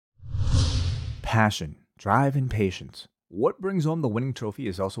passion, drive, and patience. What brings home the winning trophy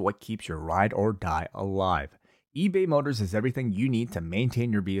is also what keeps your ride or die alive. eBay Motors has everything you need to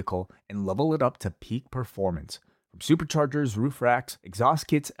maintain your vehicle and level it up to peak performance. From superchargers, roof racks, exhaust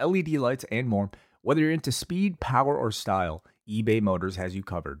kits, LED lights, and more, whether you're into speed, power, or style, eBay Motors has you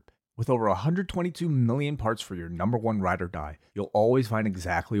covered. With over 122 million parts for your number one ride or die, you'll always find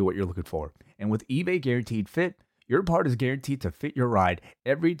exactly what you're looking for. And with eBay Guaranteed Fit, your part is guaranteed to fit your ride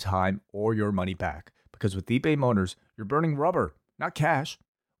every time or your money back. Because with eBay Motors, you're burning rubber, not cash.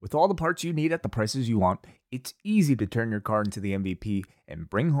 With all the parts you need at the prices you want, it's easy to turn your car into the MVP and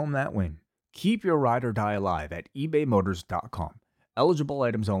bring home that win. Keep your ride or die alive at ebaymotors.com. Eligible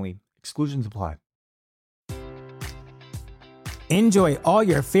items only. Exclusions apply. Enjoy all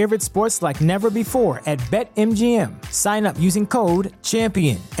your favorite sports like never before at BetMGM. Sign up using code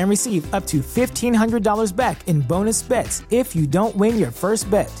CHAMPION and receive up to $1,500 back in bonus bets if you don't win your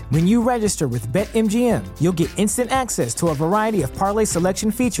first bet. When you register with BetMGM, you'll get instant access to a variety of parlay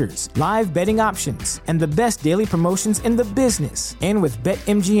selection features, live betting options, and the best daily promotions in the business. And with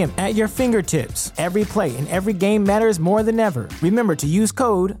BetMGM at your fingertips, every play and every game matters more than ever. Remember to use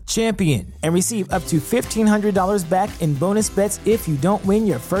code CHAMPION and receive up to $1,500 back in bonus bets if you don't win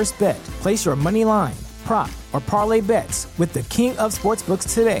your first bet. Place your money line, prop, or parlay bets with the king of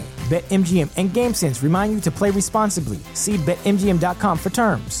sportsbooks today. BetMGM and GameSense remind you to play responsibly. See BetMGM.com for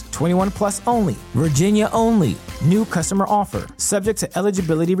terms. 21 plus only. Virginia only. New customer offer. Subject to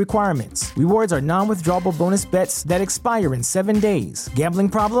eligibility requirements. Rewards are non-withdrawable bonus bets that expire in 7 days. Gambling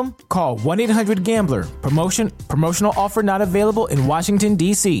problem? Call 1-800-GAMBLER. Promotional offer not available in Washington,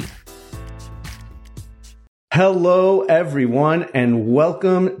 D.C. Hello, everyone, and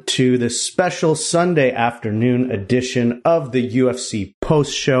welcome to the special Sunday afternoon edition of the UFC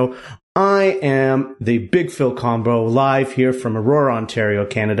Post Show. I am the Big Phil Combo, live here from Aurora, Ontario,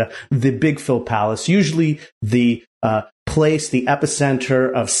 Canada, the Big Phil Palace, usually the place, the epicenter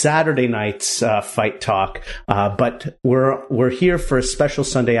of Saturday night's fight talk. But we're here for a special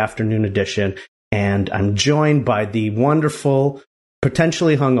Sunday afternoon edition, and I'm joined by the wonderful,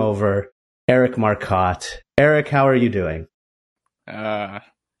 potentially hungover Eric Marcotte. Eric, how are you doing?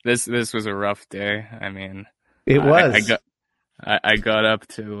 This was a rough day. I mean, it was. I got up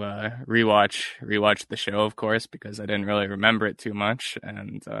to rewatch the show, of course, because I didn't really remember it too much,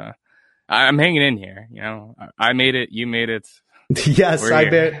 and I'm hanging in here. You know, I made it. You made it. Yes,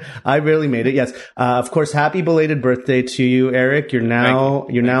 I barely made it. Yes, of course. Happy belated birthday to you, Eric. You're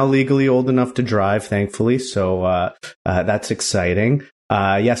now legally old enough to drive, thankfully. So that's exciting.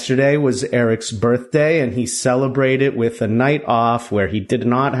 Yesterday was Eric's birthday, and he celebrated with a night off where he did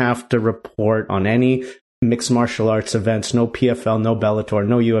not have to report on any mixed martial arts events, no PFL, no Bellator,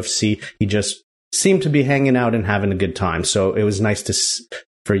 no UFC. He just seemed to be hanging out and having a good time. So it was nice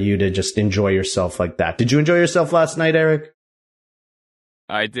for you to just enjoy yourself like that. Did you enjoy yourself last night, Eric?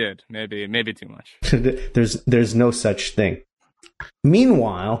 I did. Maybe too much. There's no such thing.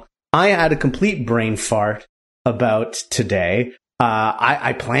 Meanwhile, I had a complete brain fart about today.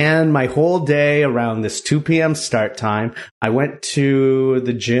 I planned my whole day around this 2 p.m. start time. I went to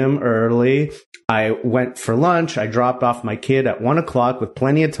the gym early. I went for lunch. I dropped off my kid at 1 o'clock with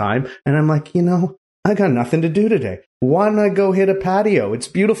plenty of time. And I'm like, I got nothing to do today. Why don't I go hit a patio? It's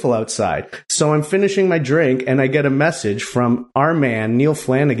beautiful outside. So I'm finishing my drink and I get a message from our man, Neil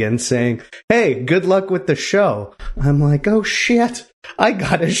Flanagan, saying, hey, good luck with the show. I'm like, oh shit, I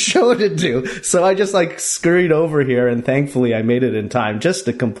got a show to do. So I just scurried over here, and thankfully I made it in time. Just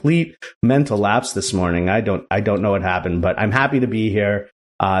a complete mental lapse this morning. I don't know what happened, but I'm happy to be here.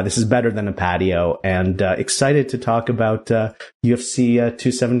 This is better than a patio, and excited to talk about UFC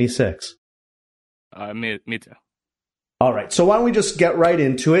 276. Me too. All right, so why don't we just get right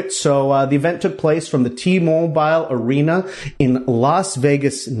into it? So the event took place from the T-Mobile Arena in Las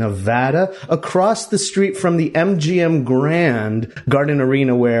Vegas, Nevada, across the street from the MGM Grand Garden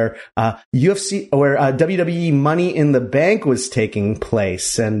Arena, where WWE Money in the Bank was taking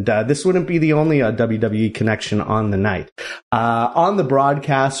place. And this wouldn't be the only WWE connection on the night. On the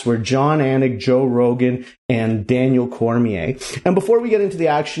broadcast were John Anik, Joe Rogan, and Daniel Cormier. And before we get into the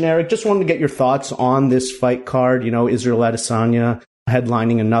action, Eric, just wanted to get your thoughts on this fight card. Israel Adesanya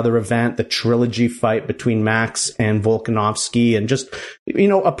headlining another event, the trilogy fight between Max and Volkanovski, and just,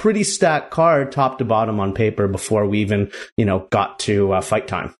 a pretty stacked card top to bottom on paper before we even, got to fight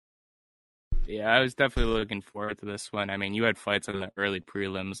time. Yeah, I was definitely looking forward to this one. I mean, you had fights on the early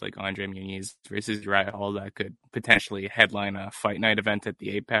prelims like Andre Muniz versus Uriah Hall that could potentially headline a fight night event at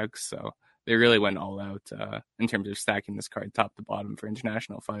the Apex. So they really went all out in terms of stacking this card top to bottom for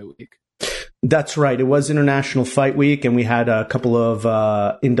International Fight Week. That's right. It was International Fight Week, and we had a couple of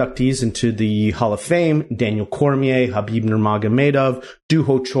inductees into the Hall of Fame: Daniel Cormier, Khabib Nurmagomedov, Doo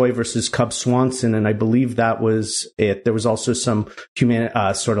Ho Choi versus Cub Swanson, and I believe that was it. There was also some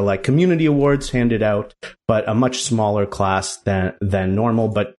sort of like community awards handed out, but a much smaller class than normal,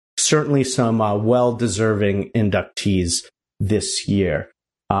 but certainly some well-deserving inductees this year.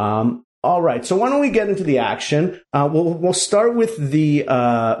 All right, so why don't we get into the action? We'll start with the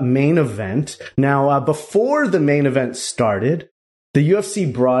main event. Now, before the main event started, the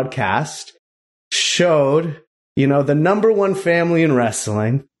UFC broadcast showed, the number one family in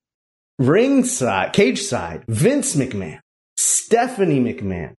wrestling, ringside, cage side, Vince McMahon, Stephanie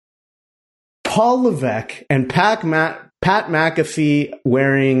McMahon, Paul Levesque, and Pat McAfee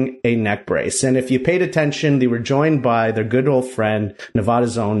wearing a neck brace. And if you paid attention, they were joined by their good old friend,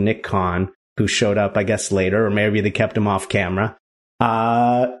 Nevada's own Nick Khan, who showed up, I guess, later, or maybe they kept him off camera.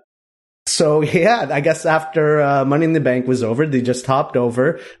 So, yeah, I guess after Money in the Bank was over, they just hopped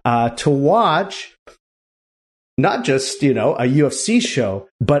over to watch not just, a UFC show,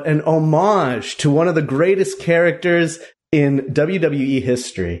 but an homage to one of the greatest characters in WWE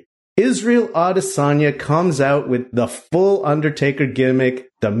history. Israel Adesanya comes out with the full Undertaker gimmick,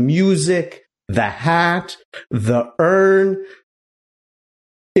 the music, the hat, the urn.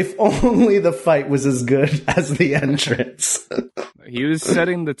 If only the fight was as good as the entrance. He was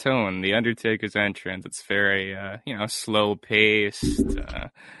setting the tone. The Undertaker's entrance, it's very, slow paced.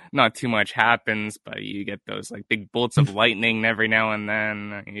 Not too much happens, but you get those like big bolts of lightning every now and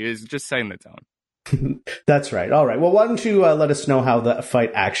then. He was just setting the tone. That's right. All right. Well, why don't you let us know how the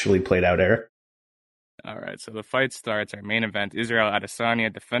fight actually played out, Eric? All right. So the fight starts. Our main event: Israel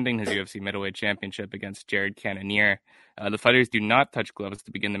Adesanya defending his UFC middleweight championship against Jared Cannonier. The fighters do not touch gloves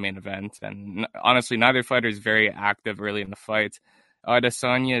to begin the main event, and honestly, neither fighter is very active early in the fight.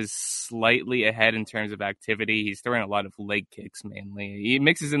 Adesanya is slightly ahead in terms of activity. He's throwing a lot of leg kicks mainly. He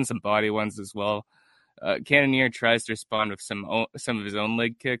mixes in some body ones as well. Cannonier tries to respond with some of his own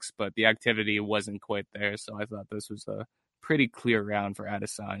leg kicks, but the activity wasn't quite there, so I thought this was a pretty clear round for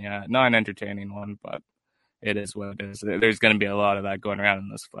Adesanya. Not an entertaining one, but it is what it is. There's going to be a lot of that going around in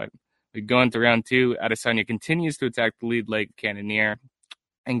this fight. We go into round two. Adesanya continues to attack the lead leg Cannonier,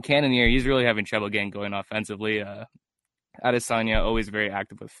 and Cannonier, he's really having trouble getting going offensively. Adesanya always very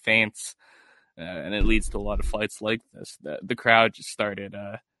active with feints, and it leads to a lot of fights like this. The crowd just started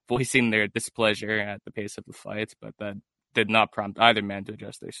voicing their displeasure at the pace of the fight, but that did not prompt either man to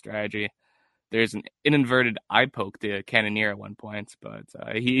adjust their strategy. There's an inverted eye poke to Cannonier at one point, but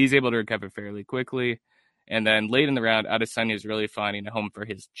he's able to recover fairly quickly. And then late in the round, Adesanya is really finding a home for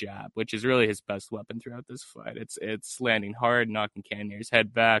his jab, which is really his best weapon throughout this fight. It's landing hard, knocking Cannonier's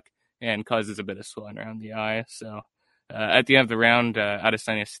head back, and causes a bit of swelling around the eye. So at the end of the round,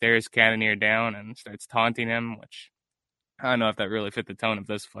 Adesanya stares Cannonier down and starts taunting him, which I don't know if that really fit the tone of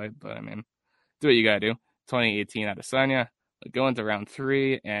this fight, but I mean, do what you gotta do. 2018 Adesanya. We go into round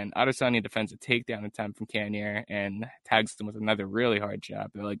three, and Adesanya defends a takedown attempt from Cannonier and tags him with another really hard jab.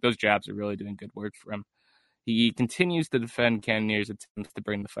 Those jabs are really doing good work for him. He continues to defend Cannonier's attempts to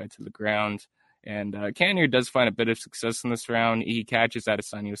bring the fight to the ground, and Cannonier does find a bit of success in this round. He catches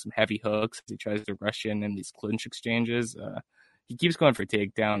Adesanya with some heavy hooks as he tries to rush in these clinch exchanges. He keeps going for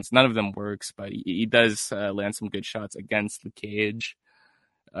takedowns. None of them works, but he does land some good shots against the cage.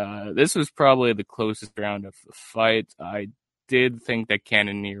 This was probably the closest round of the fight. I did think that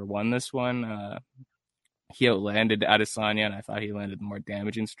Cannonier won this one. He outlanded Adesanya, and I thought he landed more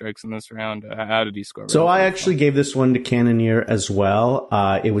damaging strikes in this round. How did he score? So I actually gave this one to Cannonier as well.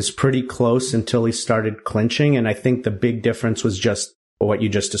 It was pretty close until he started clinching, and I think the big difference was just what you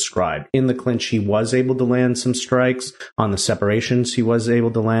just described. In the clinch, he was able to land some strikes. On the separations, he was able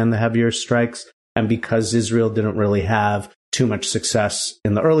to land the heavier strikes. And because Israel didn't really have too much success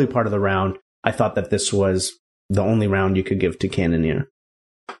in the early part of the round, I thought that this was the only round you could give to Cannonier.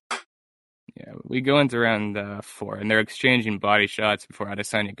 Yeah, we go into round four, and they're exchanging body shots before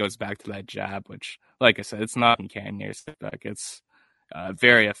Adesanya goes back to that jab, which, like I said, it's not in Cannonier's back. It's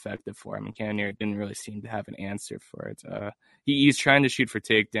very effective for him, and Cannonier didn't really seem to have an answer for it. He's trying to shoot for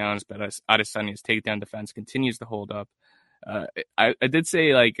takedowns, but Adesanya's takedown defense continues to hold up. I did say,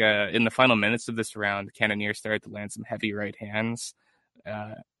 in the final minutes of this round, Cannonier started to land some heavy right hands.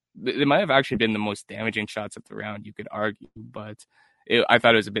 They might have actually been the most damaging shots of the round, you could argue, but I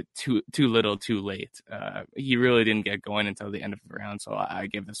thought it was a bit too little, too late. He really didn't get going until the end of the round, so I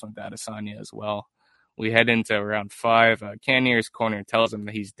give this one to Adesanya as well. We head into round five. Cannonier's corner tells him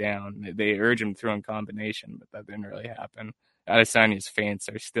that he's down. They urge him through in combination, but that didn't really happen. Adesanya's feints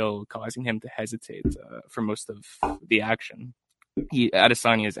are still causing him to hesitate for most of the action.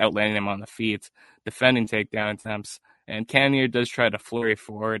 Adesanya is outlanding him on the feet, defending takedown attempts, and Cannonier does try to flurry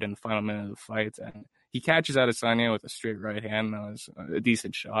forward in the final minute of the fight, and he catches Adesanya with a straight right hand. That was a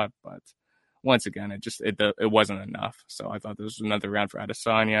decent shot, but once again, it wasn't enough. So I thought this was another round for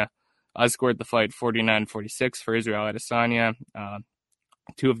Adesanya. I scored the fight 49-46 for Israel Adesanya.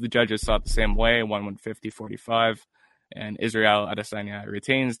 Two of the judges saw it the same way. One went 50-45, and Israel Adesanya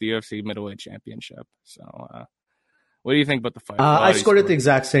retains the UFC middleweight championship. So what do you think about the fight? I scored it the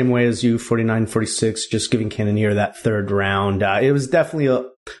exact same way as you, 49-46, just giving Cannonier that third round. It was definitely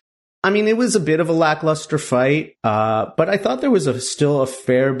it was a bit of a lackluster fight, but I thought there was still a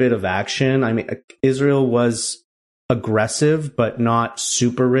fair bit of action. I mean, Israel was aggressive, but not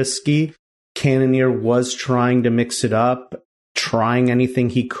super risky. Cannonier was trying to mix it up, trying anything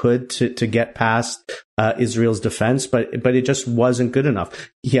he could to get past Israel's defense, but it just wasn't good enough.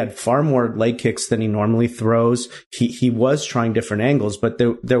 He had far more leg kicks than he normally throws. He was trying different angles, but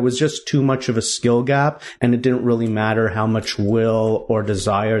there was just too much of a skill gap, and it didn't really matter how much will or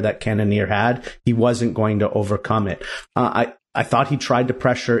desire that Cannonier had. He wasn't going to overcome it. I thought he tried to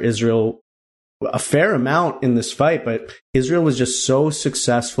pressure Israel a fair amount in this fight, but Israel was just so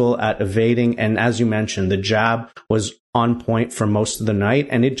successful at evading. And as you mentioned, the jab was on point for most of the night,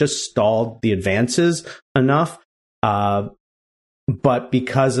 and it just stalled the advances enough. But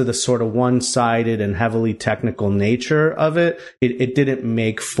because of the sort of one-sided and heavily technical nature of it, it didn't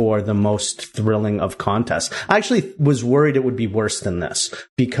make for the most thrilling of contests. I actually was worried it would be worse than this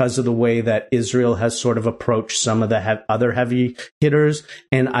because of the way that Israel has sort of approached some of the other heavy hitters.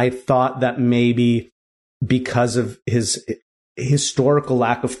 And I thought that maybe because of his historical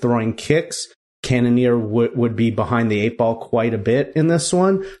lack of throwing kicks, Cannonier would be behind the eight ball quite a bit in this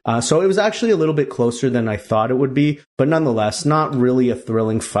one. So it was actually a little bit closer than I thought it would be, but nonetheless, not really a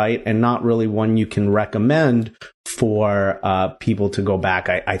thrilling fight and not really one you can recommend for people to go back,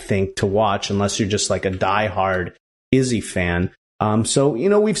 I think, to watch unless you're just like a diehard Izzy fan. So,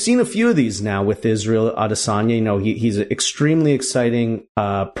 we've seen a few of these now with Israel Adesanya. He's an extremely exciting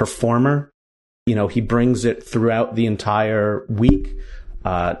performer. He brings it throughout the entire week.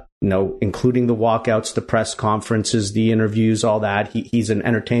 Including the walkouts, the press conferences, the interviews, all that. He's an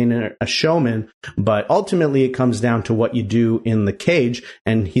entertainer, a showman, but ultimately it comes down to what you do in the cage.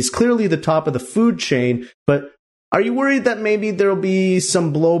 And he's clearly the top of the food chain. But are you worried that maybe there'll be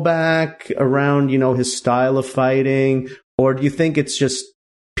some blowback around, his style of fighting? Or do you think it's just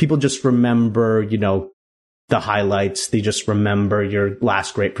people just remember, the highlights? They just remember your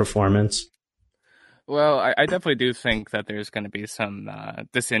last great performance? Well, I definitely do think that there's going to be some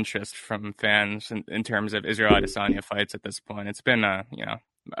disinterest from fans in terms of Israel Adesanya fights at this point. It's been,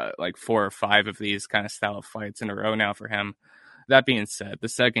 like 4 or 5 of these kind of style of fights in a row now for him. That being said, the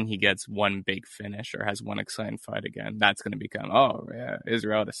second he gets one big finish or has one exciting fight again, that's going to become,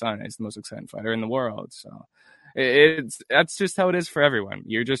 Israel Adesanya is the most exciting fighter in the world. So that's just how it is for everyone.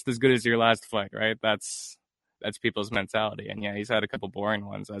 You're just as good as your last fight, right? That's people's mentality. And yeah, he's had a couple boring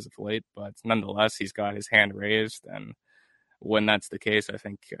ones as of late, but nonetheless, he's got his hand raised. And when that's the case, I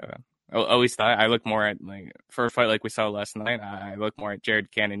think, at least I look more at, like, for a fight like we saw last night, I look more at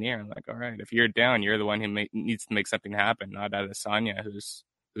Jared Cannonier. I'm like, all right, if you're down, you're the one who needs to make something happen, not Adesanya, who's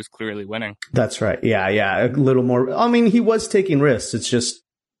clearly winning. That's right. Yeah. A little more. I mean, he was taking risks. It's just,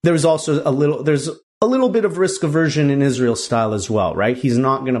 there's also there's a little bit of risk aversion in Israel's style as well, right? He's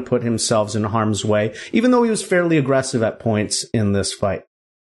not going to put himself in harm's way, even though he was fairly aggressive at points in this fight.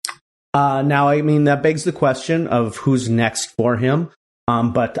 Now, I mean, that begs the question of who's next for him.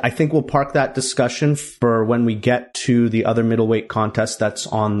 But I think we'll park that discussion for when we get to the other middleweight contest that's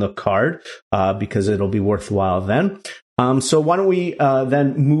on the card, because it'll be worthwhile then. So why don't we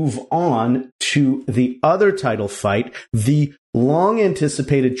then move on to the other title fight, the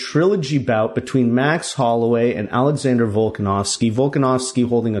long-anticipated trilogy bout between Max Holloway and Alexander Volkanovski. Volkanovski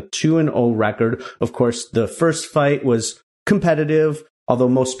holding a 2-0 record. Of course, the first fight was competitive, although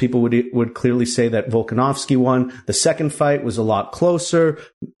most people would clearly say that Volkanovski won. The second fight was a lot closer.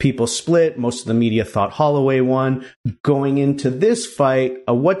 People split. Most of the media thought Holloway won. Going into this fight,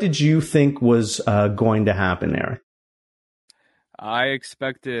 what did you think was going to happen, Eric? I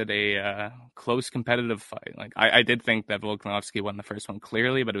expected a close competitive fight. Like I did think that Volkanovski won the first one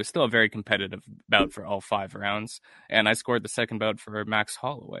clearly, but it was still a very competitive bout for all 5 rounds. And I scored the second bout for Max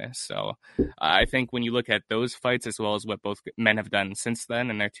Holloway. So I think when you look at those fights as well as what both men have done since then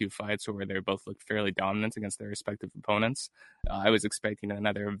in their 2 fights where they both looked fairly dominant against their respective opponents, I was expecting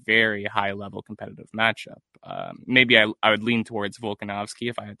another very high level competitive matchup. Maybe I would lean towards Volkanovski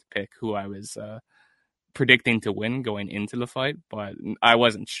if I had to pick who I was predicting to win going into the fight, but I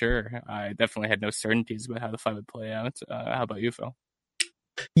wasn't sure. I definitely had no certainties about how the fight would play out. How about you, Phil?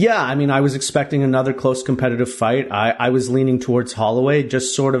 Yeah, I mean, I was expecting another close competitive fight. I was leaning towards Holloway,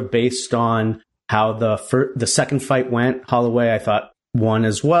 just sort of based on how the second fight went. Holloway, I thought, won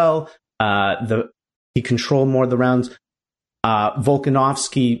as well. He controlled more of the rounds.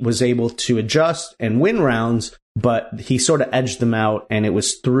 Volkanovski was able to adjust and win rounds, but he sort of edged them out, and it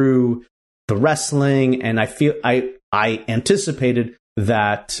was through the wrestling. And I anticipated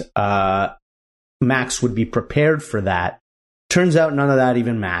that Max would be prepared for that. Turns out none of that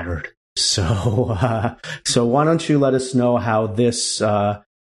even mattered. So why don't you let us know how this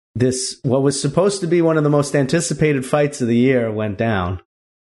what was supposed to be one of the most anticipated fights of the year went down?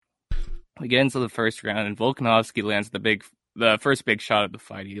 We get into the first round, and Volkanovski lands the first big shot of the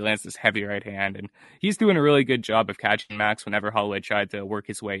fight. He lands this heavy right hand, and he's doing a really good job of catching Max whenever Holloway tried to work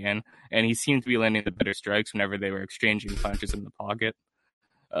his way in, and he seemed to be landing the better strikes whenever they were exchanging punches in the pocket.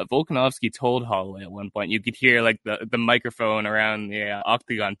 Volkanovski told Holloway at one point, you could hear like the microphone around the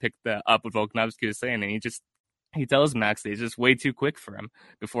octagon picked up what Volkanovski was saying, and he tells Max that he's just way too quick for him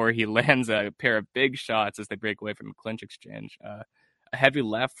before he lands a pair of big shots as they break away from a clinch exchange. A heavy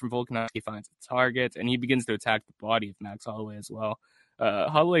left from Volkanovski finds a target, and he begins to attack the body of Max Holloway as well.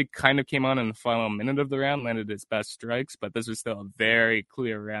 Holloway kind of came on in the final minute of the round, landed his best strikes, but this was still a very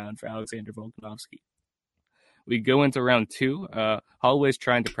clear round for Alexander Volkanovski. We go into round two. Holloway's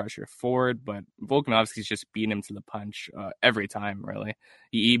trying to pressure forward, but Volkanovski's just beating him to the punch every time, really.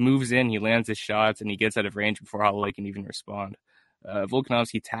 He moves in, he lands his shots, and he gets out of range before Holloway can even respond.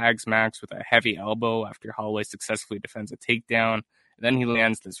 Volkanovski tags Max with a heavy elbow after Holloway successfully defends a takedown. Then he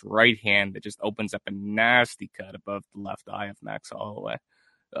lands this right hand that just opens up a nasty cut above the left eye of Max Holloway.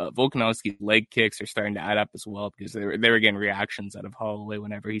 Volkanovski's leg kicks are starting to add up as well because they were getting reactions out of Holloway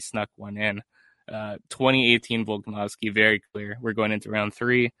whenever he snuck one in. 2018 Volkanovski, very clear. We're going into round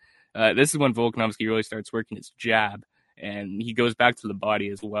three. This is when Volkanovski really starts working his jab, and he goes back to the body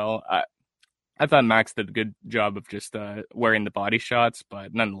as well. I thought Max did a good job of just wearing the body shots,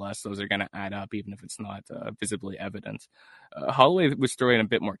 but nonetheless, those are going to add up, even if it's not visibly evident. Holloway was throwing a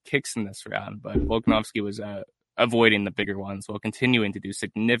bit more kicks in this round, but Volkanovski was avoiding the bigger ones while continuing to do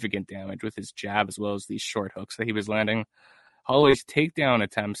significant damage with his jab as well as these short hooks that he was landing. Holloway's takedown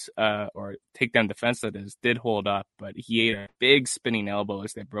attempts, or takedown defense that is, did hold up, but he ate a big spinning elbow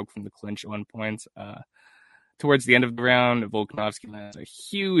as they broke from the clinch at one point. Towards the end of the round, Volkanovski lands a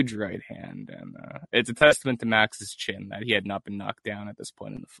huge right hand, and it's a testament to Max's chin that he had not been knocked down at this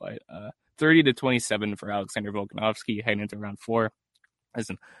point in the fight. 30-27 for Alexander Volkanovski heading into round four.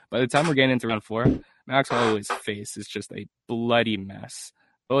 Listen, by the time we're getting into round four, Max Holloway's face is just a bloody mess.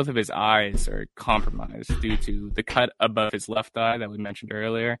 Both of his eyes are compromised due to the cut above his left eye that we mentioned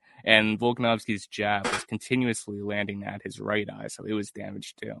earlier, and Volkanovski's jab was continuously landing at his right eye, so it was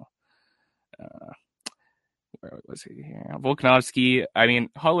damaged too. Where was he here? Volkanovski, I mean,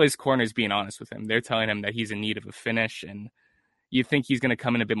 Holloway's corner is being honest with him. They're telling him that he's in need of a finish, and you think he's going to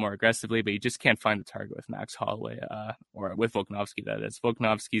come in a bit more aggressively, but you just can't find the target with Max Holloway, or with Volkanovski, that is.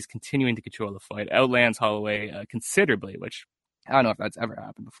 Volkanovski's continuing to control the fight, outlands Holloway considerably, which I don't know if that's ever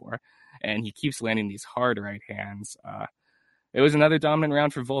happened before, and he keeps landing these hard right hands. It was another dominant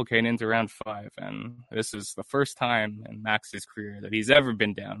round for Volk heading into round five, and this is the first time in Max's career that he's ever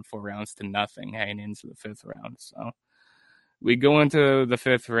been down 4-0 heading into the fifth round. So we go into the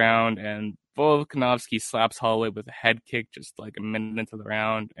fifth round, and Volkanovski slaps Holloway with a head kick just like a minute into the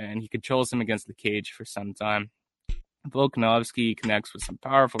round, and he controls him against the cage for some time. Volkanovski connects with some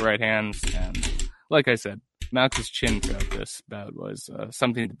powerful right hands, and like I said, Max's chin throughout this bout was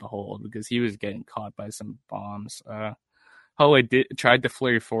something to behold because he was getting caught by some bombs. Holloway tried to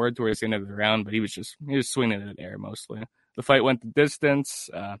flurry forward towards the end of the round, but he was swinging at air mostly. The fight went the distance.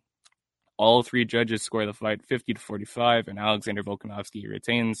 All three judges score the fight 50-45, and Alexander Volkanovski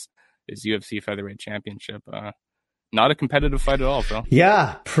retains his UFC featherweight championship. Not a competitive fight at all, Phil.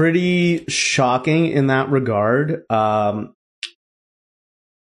 Yeah, pretty shocking in that regard.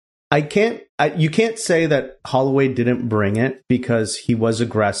 You can't say that Holloway didn't bring it because he was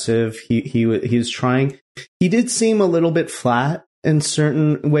aggressive. He was trying. He did seem a little bit flat in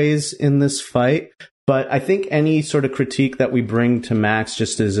certain ways in this fight, but I think any sort of critique that we bring to Max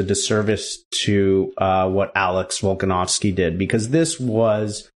just is a disservice to what Alex Volkanovski did, because this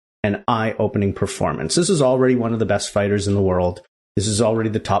was an eye-opening performance. This is already one of the best fighters in the world. This is already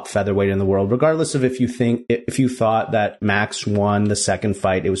the top featherweight in the world, regardless of if you thought that Max won the second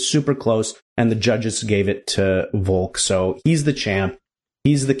fight. It was super close, and the judges gave it to Volk. So he's the champ.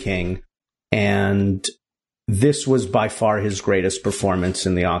 He's the king. And this was by far his greatest performance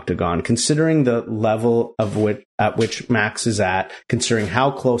in the octagon, considering the level at which Max is at, considering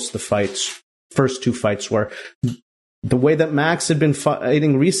how close the first two fights were. The way that Max had been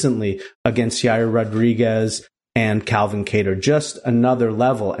fighting recently against Yair Rodriguez and Calvin Kattar, just another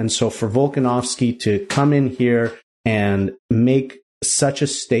level. And so for Volkanovski to come in here and make such a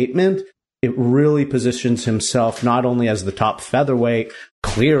statement, it really positions himself not only as the top featherweight,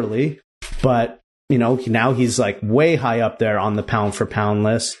 clearly, but now he's like way high up there on the pound for pound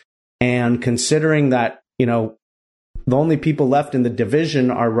list. And considering that, the only people left in the division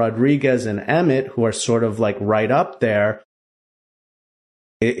are Rodriguez and Emmett, who are sort of like right up there,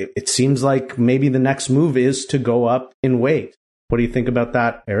 it seems like maybe the next move is to go up in weight. What do you think about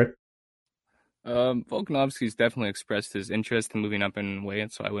that, Eric? Volkanovski's definitely expressed his interest in moving up in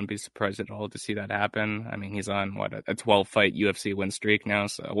weight, so I wouldn't be surprised at all to see that happen. I mean, he's on a 12-fight UFC win streak now,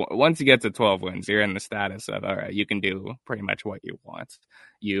 so once you get to 12 wins, you're in the status of, all right, you can do pretty much what you want.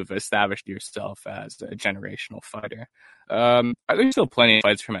 You've established yourself as a generational fighter. There's still plenty of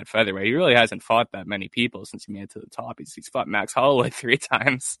fights from at featherweight. He really hasn't fought that many people since he made it to the top. He's fought Max Holloway 3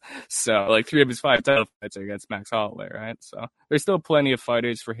 times, so like 3 of his 5 title fights are against Max Holloway, right? So there's still plenty of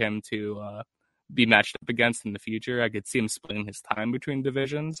fighters for him to be matched up against in the future. I could see him splitting his time between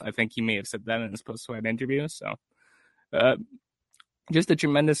divisions. I think he may have said that in his post-fight interview. So just a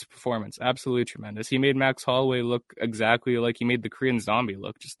tremendous performance. Absolutely tremendous. He made Max Holloway look exactly like he made the Korean Zombie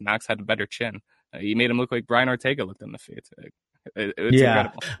look. Just Max had a better chin. He made him look like Brian Ortega looked on the feet. It's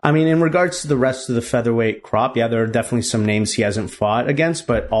incredible. I mean, in regards to the rest of the featherweight crop, there are definitely some names he hasn't fought against,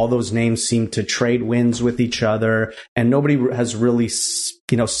 but all those names seem to trade wins with each other, and nobody has really,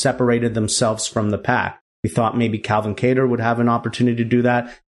 separated themselves from the pack. We thought maybe Calvin Kattar would have an opportunity to do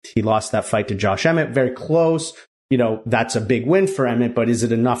that. He lost that fight to Josh Emmett, very close. That's a big win for Emmett, but is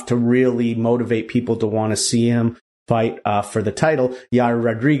it enough to really motivate people to want to see him fight for the title? Yair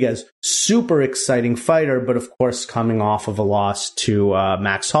Rodriguez, super exciting fighter, but of course coming off of a loss to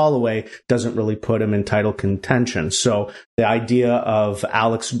Max Holloway doesn't really put him in title contention. So the idea of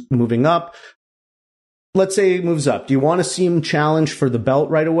Alex moving up, let's say he moves up. Do you want to see him challenge for the belt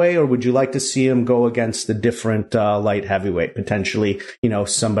right away, or would you like to see him go against a different light heavyweight, potentially,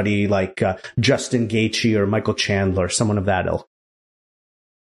 somebody like Justin Gaethje or Michael Chandler, someone of that ilk?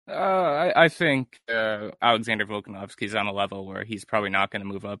 I think Alexander Volkanovski's on a level where he's probably not going to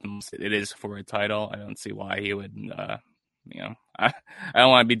move up unless it is for a title. I don't see why he would, I don't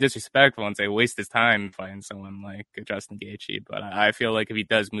want to be disrespectful and say waste his time fighting someone like Justin Gaethje, but I feel like if he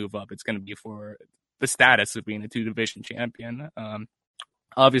does move up, it's going to be for the status of being a 2-division champion.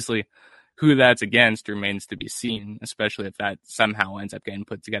 Obviously, who that's against remains to be seen, especially if that somehow ends up getting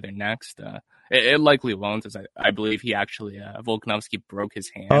put together next. It likely won't, as I believe he actually, Volkanovski broke his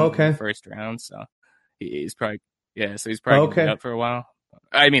hand in the first round, so he's probably going to be out for a while.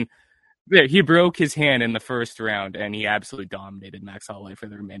 I mean, he broke his hand in the first round, and he absolutely dominated Max Holloway for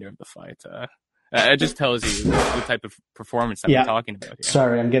the remainder of the fight. It just tells you the type of performance that we're talking about here.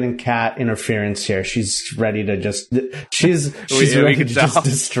 Sorry, I'm getting cat interference here. She's ready to she's ready to just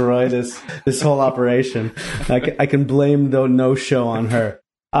destroy this whole operation. I can blame the no-show on her.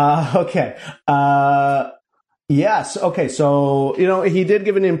 Okay. Yes. Okay. So, he did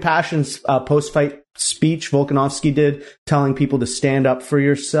give an impassioned post-fight speech. Volkanovski did, telling people to stand up for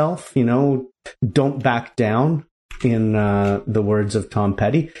yourself. Don't back down, in the words of Tom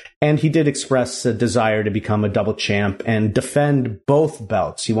Petty. And he did express a desire to become a double champ and defend both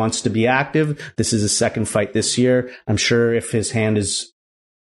belts. He wants to be active. This is his second fight this year. I'm sure if his hand is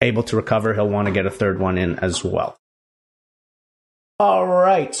able to recover, he'll want to get a third one in as well. All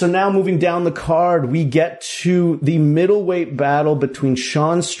right, so now moving down the card, we get to the middleweight battle between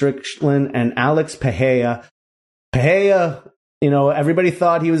Sean Strickland and Alex Pereira. Pereira, everybody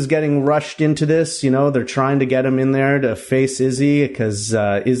thought he was getting rushed into this. They're trying to get him in there to face Izzy because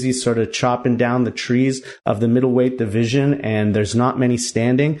Izzy's sort of chopping down the trees of the middleweight division, and there's not many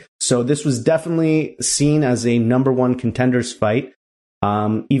standing. So this was definitely seen as a number one contenders fight.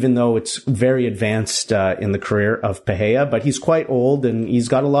 Even though it's very advanced in the career of Pereira, but he's quite old and he's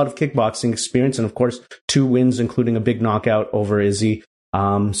got a lot of kickboxing experience and, of course, 2 wins, including a big knockout over Izzy.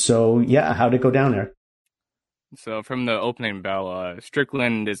 How'd it go down there? So from the opening bell,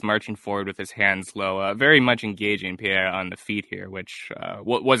 Strickland is marching forward with his hands low, very much engaging Pereira on the feet here, which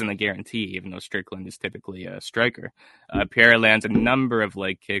wasn't a guarantee, even though Strickland is typically a striker. Pereira lands a number of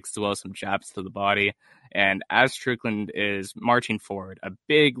leg kicks as well as some jabs to the body. And as Strickland is marching forward, a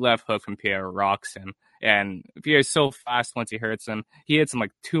big left hook from Pierre rocks him. And Pierre is so fast once he hits him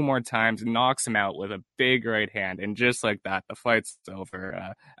like 2 more times, knocks him out with a big right hand. And just like that, the fight's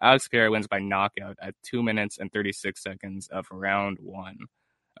over. Alex Pierre wins by knockout at 2 minutes and 36 seconds of round 1.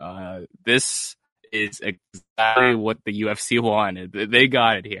 This is exactly what the UFC wanted. They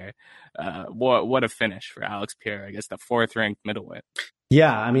got it here. What a finish for Alex Pierre, I guess the 4th ranked middleweight.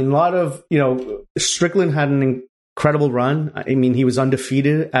 Yeah, I mean, a lot of, Strickland had an incredible run. I mean, he was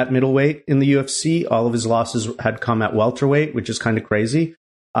undefeated at middleweight in the UFC. All of his losses had come at welterweight, which is kind of crazy.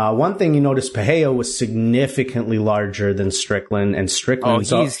 One thing you notice, Pereira was significantly larger than Strickland, and Strickland's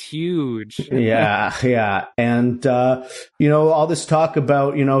he's huge. Yeah. And, all this talk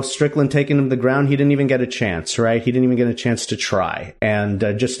about, Strickland taking him to the ground, he didn't even get a chance, right? He didn't even get a chance to try. And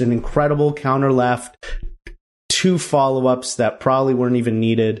just an incredible counter left, 2 follow-ups that probably weren't even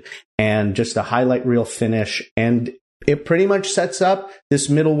needed, and just a highlight reel finish. And it pretty much sets up this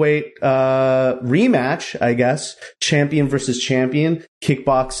middleweight rematch, I guess. Champion versus champion,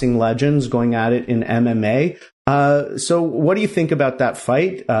 kickboxing legends going at it in MMA. So what do you think about that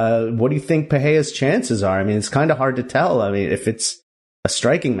fight? What do you think Pereira's chances are? I mean, it's kind of hard to tell. I mean, if it's a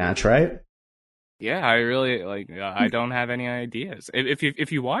striking match, right? Yeah, I really I don't have any ideas.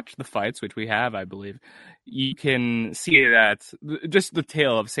 If you watch the fights, which we have, I believe, you can see that just the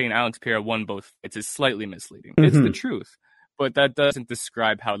tale of saying Alex Pierre won both fights is slightly misleading. Mm-hmm. It's the truth, but that doesn't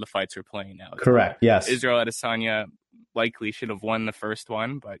describe how the fights are playing out. Correct. Yes. Israel Adesanya likely should have won the first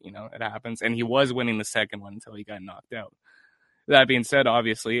one, but it happens, and he was winning the second one until he got knocked out. That being said,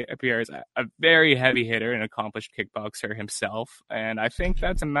 obviously, Pierre is a very heavy hitter and accomplished kickboxer himself, and I think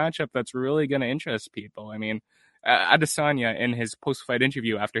that's a matchup that's really going to interest people. I mean, Adesanya, in his post-fight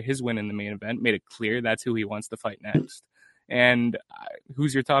interview after his win in the main event, made it clear that's who he wants to fight next. And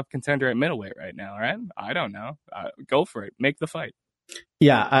who's your top contender at middleweight right now, right? I don't know. Go for it. Make the fight.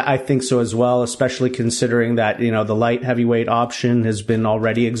 Yeah, I think so as well, especially considering that, the light heavyweight option has been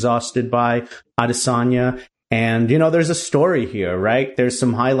already exhausted by Adesanya. And, there's a story here, right? There's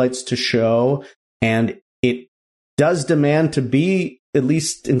some highlights to show, and it does demand to be, at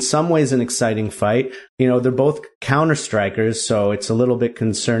least in some ways, an exciting fight. They're both counter strikers, so it's a little bit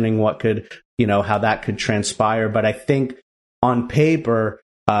concerning what could, how that could transpire. But I think on paper,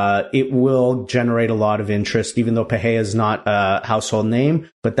 it will generate a lot of interest, even though Pereira is not a household name,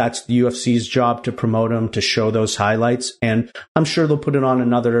 but that's the UFC's job to promote him, to show those highlights. And I'm sure they'll put on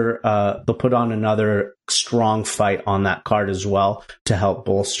another strong fight on that card as well to help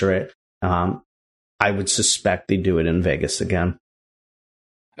bolster it. I would suspect they do it in Vegas again.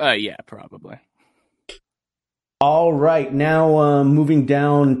 Yeah, probably. All right. Now, moving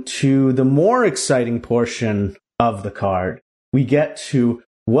down to the more exciting portion of the card, we get to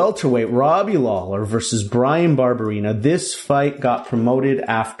welterweight Robbie Lawler versus Bryan Barberena. This fight got promoted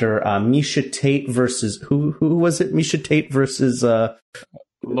after Miesha Tate versus who was it? Miesha Tate versus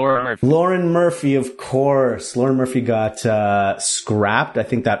Lauren Murphy. Lauren Murphy, of course. Lauren Murphy got scrapped. I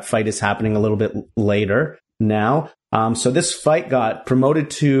think that fight is happening a little bit later now. So this fight got promoted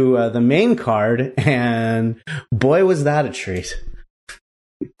to the main card, and boy, was that a treat.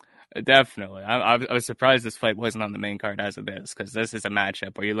 Definitely. I was surprised this fight wasn't on the main card as it is, because this is a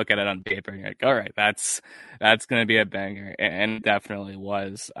matchup where you look at it on paper and you're like, all right, that's going to be a banger. And it definitely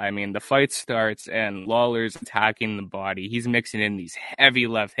was. I mean, the fight starts and Lawler's attacking the body. He's mixing in these heavy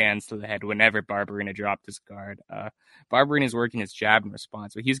left hands to the head whenever Barberena dropped his guard. Barberena's working his jab in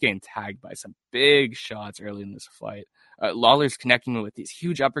response, but he's getting tagged by some big shots early in this fight. Lawler's connecting with these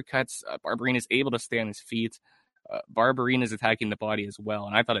huge uppercuts. Barberena's able to stay on his feet. Barberena is attacking the body as well,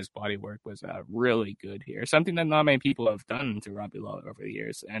 and I thought his body work was really good here. Something that not many people have done to Robbie Lawler over the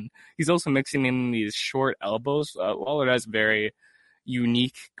years. And he's also mixing in these short elbows. Lawler has very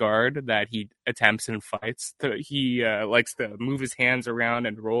unique guard that he attempts in fights. He likes to move his hands around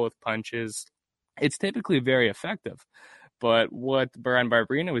and roll with punches. It's typically very effective. But what Bryan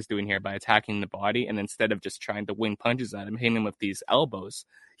Barberena was doing here by attacking the body, and instead of just trying to wing punches at him, hitting him with these elbows,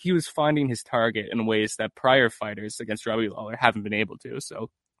 he was finding his target in ways that prior fighters against Robbie Lawler haven't been able to. So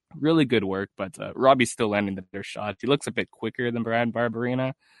really good work, but Robbie's still landing the better shots. He looks a bit quicker than Bryan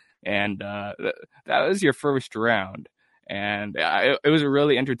Barberena, and that was your first round. And it was a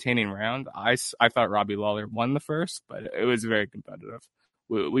really entertaining round. I thought Robbie Lawler won the first, but it was very competitive.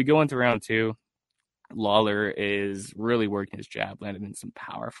 We go into round two. Lawler is really working his jab, landing in some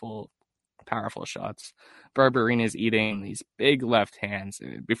powerful shots. Barberena is eating these big left hands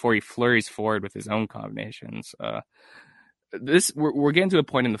before he flurries forward with his own combinations. we're getting to a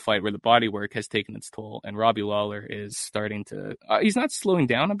point in the fight where the body work has taken its toll, and Robbie Lawler is starting to. He's not slowing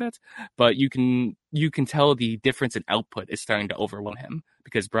down a bit, but you can tell the difference in output is starting to overwhelm him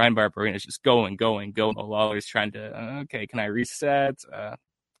because Bryan Barberena is just going. Lawler's trying to. Okay, can I reset?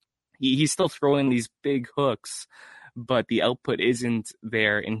 He's still throwing these big hooks, but the output isn't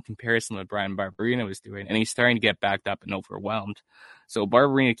there in comparison to what Bryan Barberena was doing, and he's starting to get backed up and overwhelmed. So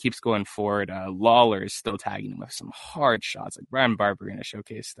Barberena keeps going forward. Lawler is still tagging him with some hard shots. Like Bryan Barberena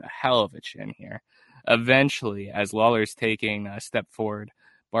showcased a hell of a chin here. Eventually, as Lawler's taking a step forward,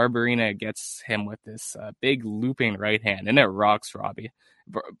 Barberena gets him with this big looping right hand, and it rocks Robbie.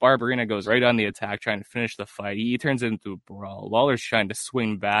 Barberena goes right on the attack, trying to finish the fight. He turns it into a brawl. Lawler's trying to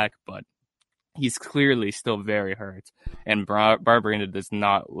swing back, but he's clearly still very hurt, and Barberena does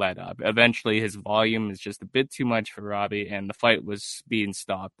not let up. Eventually, his volume is just a bit too much for Robbie, and the fight was being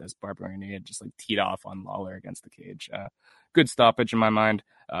stopped as Barberena had just teed off on Lawler against the cage. Good stoppage in my mind.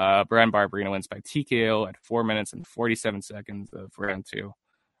 Bryan Barberena wins by TKO at 4 minutes and 47 seconds of round 2.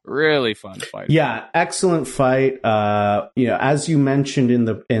 Really fun fight. Yeah, excellent fight. As you mentioned in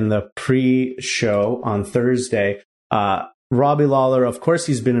the pre-show on Thursday, Robbie Lawler, of course,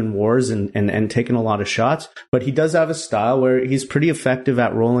 he's been in wars and taken a lot of shots, but he does have a style where he's pretty effective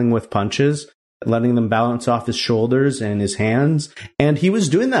at rolling with punches, letting them bounce off his shoulders and his hands. And he was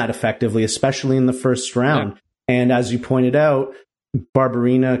doing that effectively, especially in the first round. Yeah. And as you pointed out,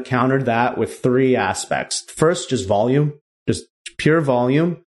 Barberena countered that with 3 aspects. First, just volume, just pure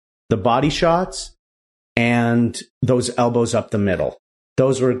volume, the body shots, and those elbows up the middle.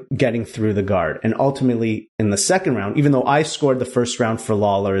 Those were getting through the guard. And ultimately, in the second round, even though I scored the first round for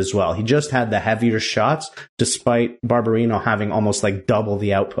Lawler as well, he just had the heavier shots, despite Barberena having almost double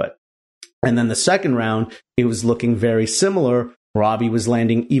the output. And then the second round, it was looking very similar. Robbie was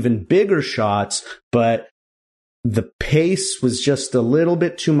landing even bigger shots, but the pace was just a little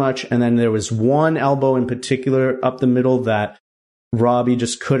bit too much. And then there was one elbow in particular up the middle that Robbie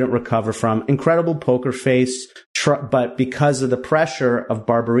just couldn't recover from. Incredible poker face, but because of the pressure of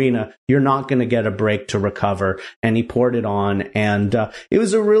Barberena, you're not going to get a break to recover. And he poured it on. And it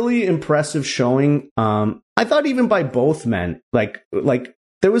was a really impressive showing. I thought even by both men, like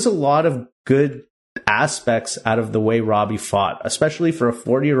there was a lot of good aspects out of the way Robbie fought, especially for a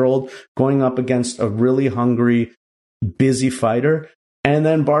 40-year-old going up against a really hungry, busy fighter. And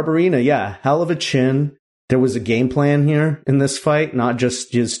then Barberena, yeah, hell of a chin. There was a game plan here in this fight, not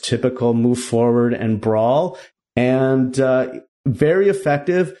just his typical move forward and brawl, and very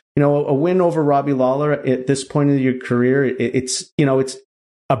effective. A win over Robbie Lawler at this point in your career, it's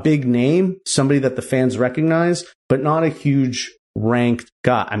a big name, somebody that the fans recognize, but not a huge ranked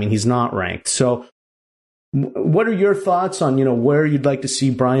guy. I mean, he's not ranked. So what are your thoughts on, where you'd like to see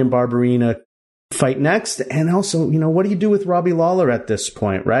Bryan Barberena fight next? And also, what do you do with Robbie Lawler at this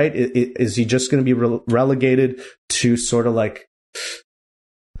point, right? Is he just going to be relegated to sort of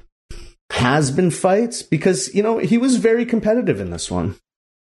has-been fights? Because, he was very competitive in this one.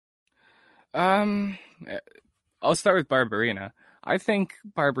 I'll start with Barberena. I think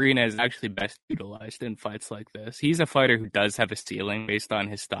Barberena is actually best utilized in fights like this. He's a fighter who does have a ceiling based on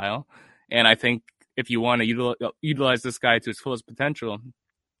his style. And I think if you want to utilize this guy to his fullest potential,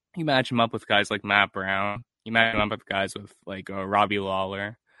 you match him up with guys like Matt Brown. You match him up with guys with Robbie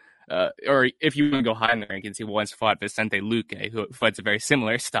Lawler. Or if you want to go high in the rankings, he once fought Vicente Luque, who fights a very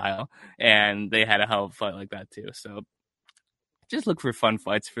similar style. And they had a hell of a fight like that too. So just look for fun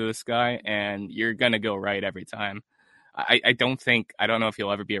fights for this guy, and you're going to go right every time. I don't know if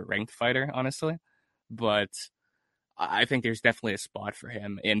he'll ever be a ranked fighter, honestly. But I think there's definitely a spot for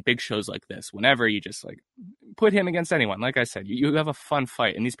him in big shows like this. Whenever you just put him against anyone, like I said, you have a fun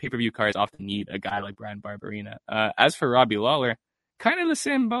fight, and these pay-per-view cards often need a guy like Bryan Barberena. As for Robbie Lawler, kind of the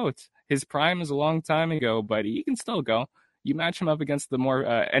same boat. His prime is a long time ago, but he can still go. You match him up against the more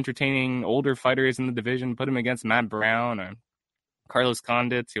entertaining older fighters in the division, put him against Matt Brown or Carlos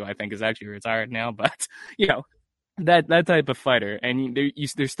Condit, who I think is actually retired now, but that type of fighter, and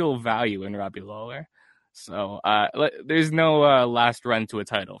there's still value in Robbie Lawler. So there's no last run to a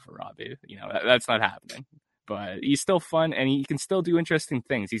title for Robbie. That's not happening. But he's still fun, and he can still do interesting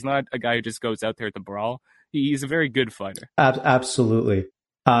things. He's not a guy who just goes out there to brawl. He's a very good fighter. Absolutely.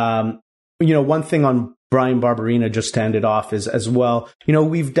 One thing on Bryan Barberena, just to end it off, is as well,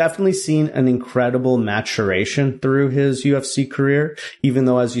 we've definitely seen an incredible maturation through his UFC career, even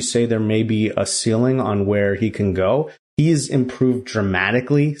though, as you say, there may be a ceiling on where he can go. He's improved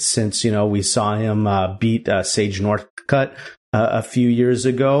dramatically since, we saw him beat Sage Northcutt a few years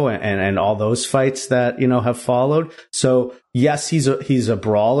ago, and all those fights that have followed. So yes, he's a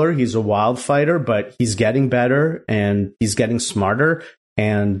brawler, he's a wild fighter, but he's getting better and he's getting smarter.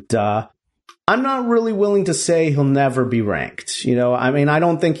 And I'm not really willing to say he'll never be ranked. I mean, I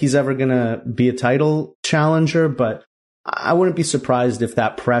don't think he's ever going to be a title challenger, but I wouldn't be surprised if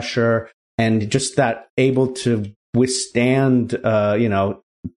that pressure and just that able to withstand,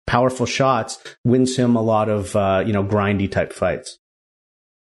 powerful shots wins him a lot of, grindy type fights.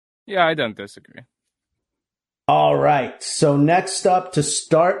 Yeah, I don't disagree. All right. So next up to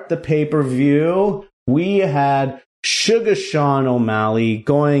start the pay-per-view, we had Sugar Sean O'Malley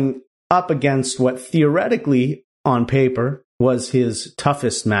going up against what theoretically on paper was his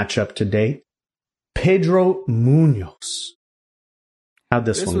toughest matchup to date, Pedro Munhoz. How'd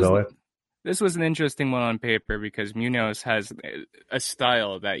this one go? This was an interesting one on paper because Munhoz has a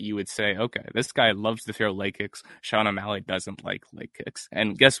style that you would say, okay, this guy loves to throw leg kicks. Sean O'Malley doesn't like leg kicks.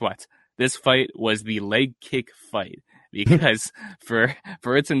 And guess what? This fight was the leg kick fight because for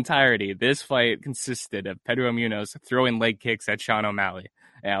its entirety, this fight consisted of Pedro Munhoz throwing leg kicks at Sean O'Malley.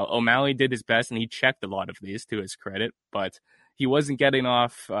 Now, O'Malley did his best and he checked a lot of these to his credit, but he wasn't getting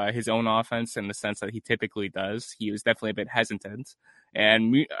off his own offense in the sense that he typically does. He was definitely a bit hesitant.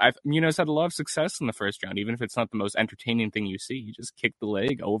 And Munhoz had a lot of success in the first round, even if it's not the most entertaining thing you see. He just kicked the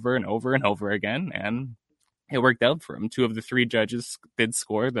leg over and over and over again, and it worked out for him. 2 of the 3 judges did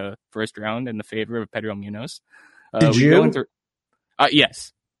score the first round in the favor of Pedro Munhoz. Did you?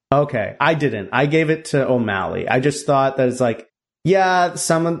 Yes. Okay, I didn't. I gave it to O'Malley. I just thought that it's like, yeah,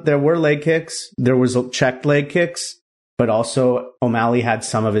 there were leg kicks. There was checked leg kicks. But also O'Malley had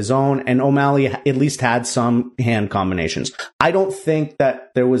some of his own, and O'Malley at least had some hand combinations. I don't think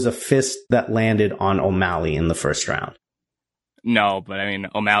that there was a fist that landed on O'Malley in the first round. No, but I mean,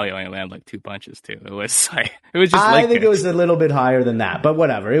 O'Malley only landed like 2 punches too. It was just. I think it was a little bit higher than that, but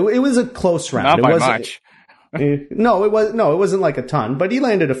whatever. It was a close round. Not by much. No, it wasn't like a ton, but he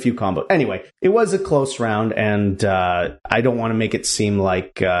landed a few combos. Anyway, it was a close round, and I don't want to make it seem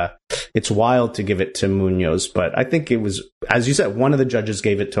like it's wild to give it to Munhoz, but I think it was, as you said, one of the judges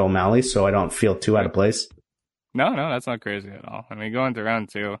gave it to O'Malley, so I don't feel too out of place. No, that's not crazy at all. I mean, going to round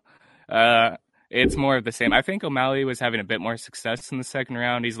 2, it's more of the same. I think O'Malley was having a bit more success in the second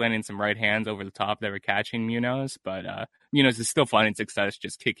round. He's landing some right hands over the top that were catching Munhoz, but Munhoz is still finding success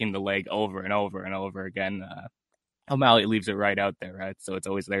just kicking the leg over and over and over again. O'Malley leaves it right out there, right? So it's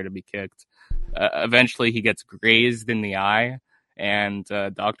always there to be kicked. Eventually, he gets grazed in the eye, and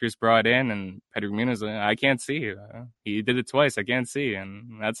doctors brought in, and Pedro Munhoz, I can't see. He did it twice. I can't see,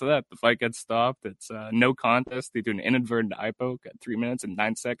 and that's that. The fight gets stopped. It's no contest due to an inadvertent eye poke at 3 minutes and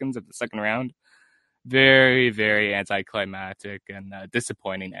 9 seconds of the second round. Very, very anticlimactic and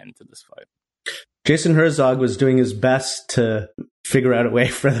disappointing end to this fight. Jason Herzog was doing his best to figure out a way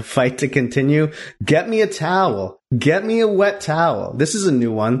for the fight to continue. Get me a towel. Get me a wet towel. This is a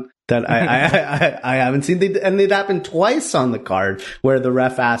new one that I haven't seen. And it happened twice on the card where the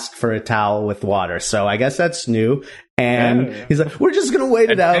ref asked for a towel with water. So I guess that's new. And he's like, we're just going to wait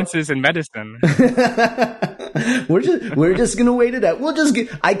it out. Advances in medicine. We're just going to wait it out.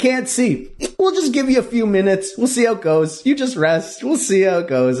 I can't see. We'll just give you a few minutes. We'll see how it goes. You just rest. We'll see how it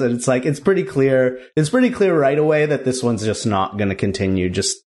goes. And it's like, it's pretty clear. It's pretty clear right away that this one's just not going to continue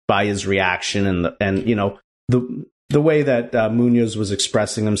just by his reaction and the way that Munhoz was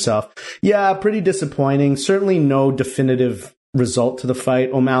expressing himself. Yeah, pretty disappointing. Certainly no definitive result to the fight.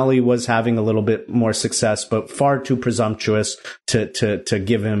 O'Malley was having a little bit more success, but far too presumptuous to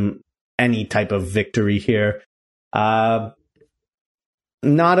give him any type of victory here. Not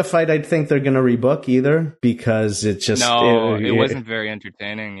a fight I think they're going to rebook either, because it just it wasn't very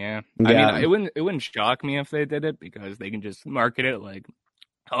entertaining. Yeah, I mean, it wouldn't shock me if they did it, because they can just market it like,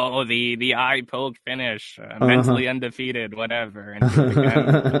 oh, the eye poke finish, mentally undefeated, whatever.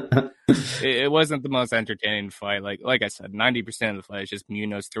 And it wasn't the most entertaining fight. Like I said, 90% of the fight is just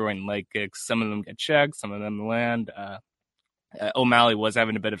Munhoz throwing leg kicks. Some of them get checked, some of them land. O'Malley was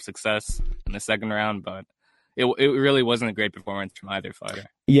having a bit of success in the second round, but it really wasn't a great performance from either fighter.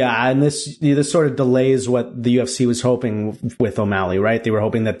 Yeah, and this sort of delays what the UFC was hoping with O'Malley, right? They were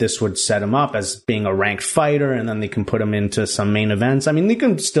hoping that this would set him up as being a ranked fighter, and then they can put him into some main events. I mean, they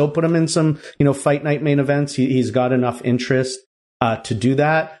can still put him in some, fight night main events. He's got enough interest to do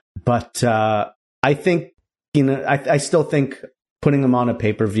that. But I think, I still think putting him on a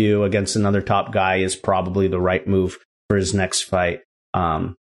pay-per-view against another top guy is probably the right move for his next fight.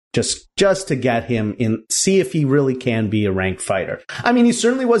 just to get him in, see if he really can be a ranked fighter. I mean, he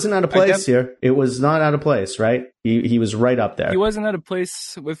certainly wasn't out of place here. It was not out of place, right? He was right up there. He wasn't out of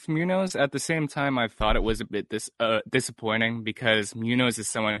place with Munoz. At the same time, I thought it was a bit disappointing because Munoz is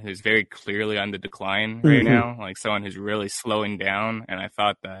someone who's very clearly on the decline right now, like someone who's really slowing down. And I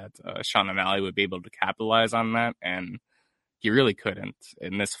thought that Sean O'Malley would be able to capitalize on that, and he really couldn't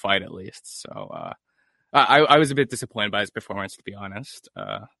in this fight, at least. So I was a bit disappointed by his performance, to be honest.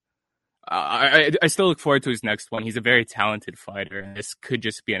 I still look forward to his next one. He's a very talented fighter, and this could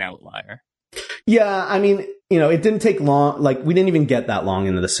just be an outlier. Yeah, I mean, it didn't take long. Like, we didn't even get that long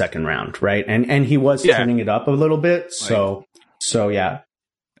into the second round, right? And he was turning it up a little bit. So yeah.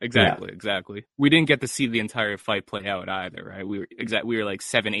 Exactly. We didn't get to see the entire fight play out either, right? We were like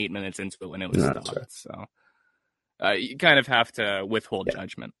 7-8 minutes into it when it was stopped. Right. So you kind of have to withhold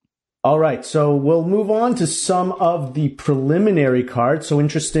judgment. All right, so we'll move on to some of the preliminary cards. So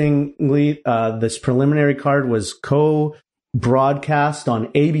interestingly, this preliminary card was co-broadcast on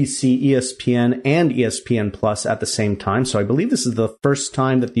ABC, ESPN, and ESPN Plus at the same time. So I believe this is the first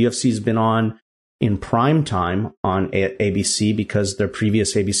time that the UFC has been on in prime time on ABC, because their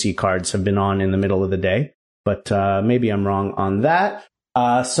previous ABC cards have been on in the middle of the day. But maybe I'm wrong on that.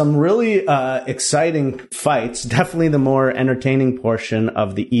 Some really exciting fights. Definitely the more entertaining portion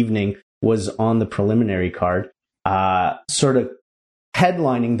of the evening was on the preliminary card. Sort of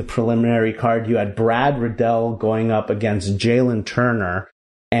headlining the preliminary card, you had Brad Riddell going up against Jalen Turner.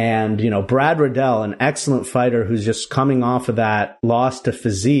 And, Brad Riddell, an excellent fighter who's just coming off of that loss to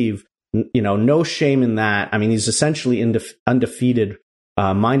Fiziev, no shame in that. I mean, he's essentially undefeated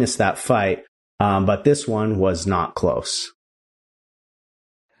minus that fight. But this one was not close.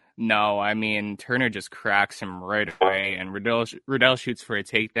 No, I mean, Turner just cracks him right away, and Riddell shoots for a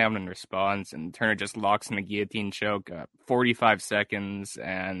takedown and responds, and Turner just locks in a guillotine choke, 45 seconds,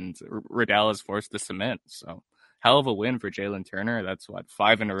 and Riddell is forced to submit. So, hell of a win for Jalen Turner. That's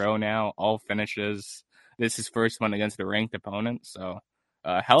 5 in a row now, all finishes. This is his first one against a ranked opponent, so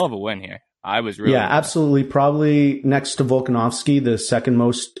hell of a win here. I was really absolutely. Probably next to Volkanovski, the second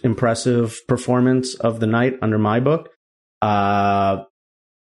most impressive performance of the night under my book.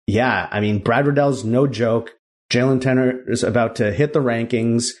 Yeah, I mean, Brad Riddell's no joke. Jalen Turner is about to hit the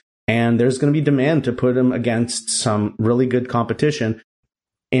rankings, and there's going to be demand to put him against some really good competition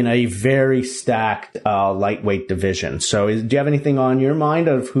in a very stacked lightweight division. So do you have anything on your mind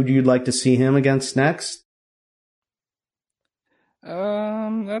of who you'd like to see him against next?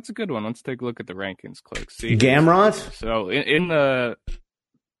 That's a good one. Let's take a look at the rankings, Click. See, Gamrot? So in the...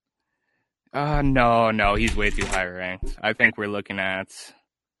 No, he's way too high ranked. I think we're looking at...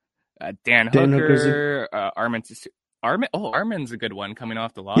 Dan Hooker, Armin's a good one coming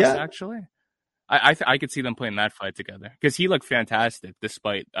off the loss, actually. I could see them playing that fight together because he looked fantastic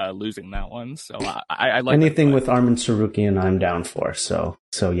despite losing that one. So I like anything with Armin Tsarukyan I'm down for. So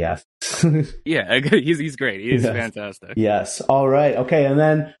yeah. Yeah, he's great. He's fantastic. Yes. All right. Okay. And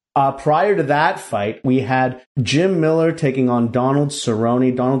then prior to that fight, we had Jim Miller taking on Donald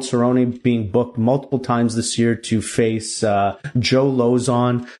Cerrone. Donald Cerrone being booked multiple times this year to face Joe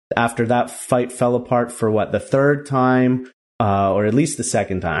Lauzon. After that fight fell apart for the third time, or at least the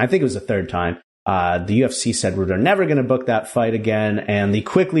second time. I think it was the third time. The UFC said they're never going to book that fight again, and they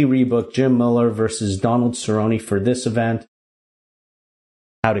quickly rebooked Jim Miller versus Donald Cerrone for this event.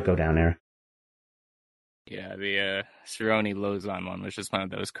 How'd it go down, Eric? Yeah, the Cerrone-Lauzon one was just one of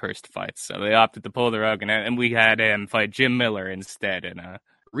those cursed fights. So they opted to pull the rug, and we had him fight Jim Miller instead in a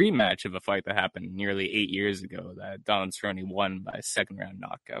rematch of a fight that happened nearly 8 years ago that Donald Cerrone won by a second-round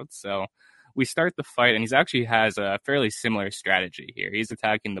knockout. So we start the fight, and he actually has a fairly similar strategy here. He's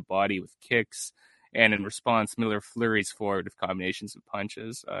attacking the body with kicks, and in response, Miller flurries forward with combinations of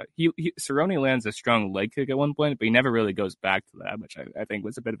punches. Cerrone lands a strong leg kick at one point, but he never really goes back to that, which I think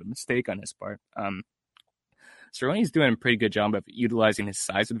was a bit of a mistake on his part. Cerrone's doing a pretty good job of utilizing his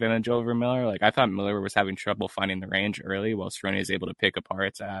size advantage over Miller. Like, I thought Miller was having trouble finding the range early, while Cerrone is able to pick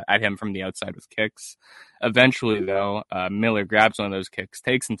apart at him from the outside with kicks. Eventually, though, Miller grabs one of those kicks,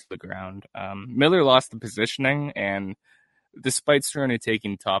 takes him to the ground. Miller lost the positioning, and despite Cerrone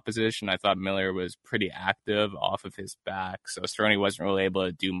taking top position, I thought Miller was pretty active off of his back, so Cerrone wasn't really able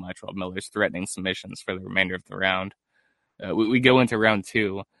to do much while Miller's threatening submissions for the remainder of the round. We go into round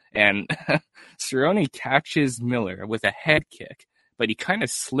two, and Cerrone catches Miller with a head kick, but he kind of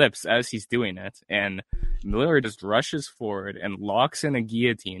slips as he's doing it, and Miller just rushes forward and locks in a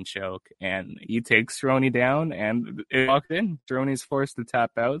guillotine choke, and he takes Cerrone down, and it locked in. Cerrone's forced to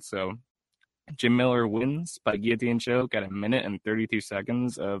tap out, so Jim Miller wins by guillotine choke at 1 minute and 32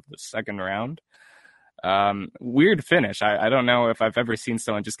 seconds of the second round. Weird finish. I don't know if I've ever seen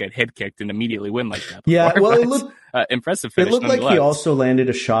someone just get head kicked and immediately win like that before, Yeah, well, it looked impressive finish. It looked like he also landed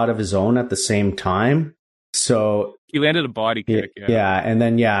a shot of his own at the same time. So he landed a body kick. Yeah, and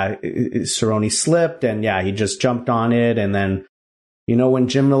then Cerrone slipped, and he just jumped on it, and then when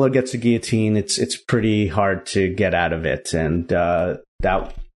Jim Miller gets a guillotine, it's pretty hard to get out of it, and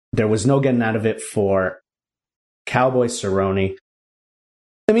that there was no getting out of it for Cowboy Cerrone.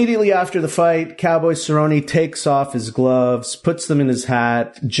 Immediately after the fight, Cowboy Cerrone takes off his gloves, puts them in his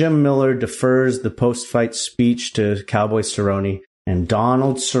hat. Jim Miller defers the post-fight speech to Cowboy Cerrone, and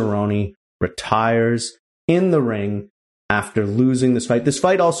Donald Cerrone retires in the ring after losing this fight. This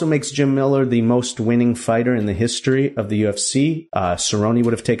fight also makes Jim Miller the most winning fighter in the history of the UFC. Cerrone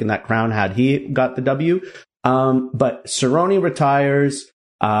would have taken that crown had he got the W. But Cerrone retires.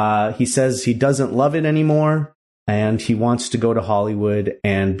 He says he doesn't love it anymore, and he wants to go to Hollywood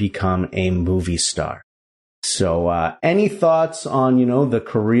and become a movie star. So any thoughts on, the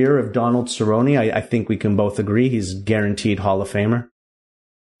career of Donald Cerrone? I think we can both agree he's guaranteed Hall of Famer.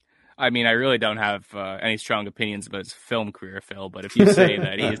 I mean, I really don't have any strong opinions about his film career, Phil, but if you say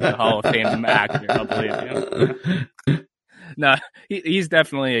that he's the Hall of Fame actor, I'll believe you. No, he's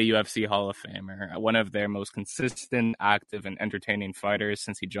definitely a UFC Hall of Famer, one of their most consistent, active, and entertaining fighters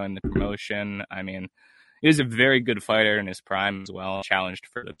since he joined the promotion. I mean, he was a very good fighter in his prime as well, challenged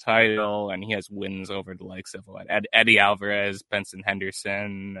for the title, and he has wins over the likes of Eddie Alvarez, Benson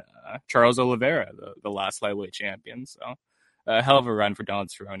Henderson, Charles Oliveira, the last lightweight champion. So a hell of a run for Donald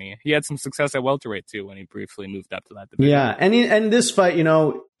Cerrone. He had some success at welterweight too when he briefly moved up to that division. Yeah, and this fight,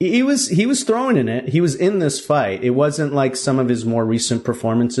 he was throwing in it. He was in this fight. It wasn't like some of his more recent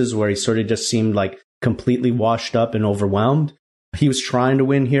performances where he sort of just seemed like completely washed up and overwhelmed. He was trying to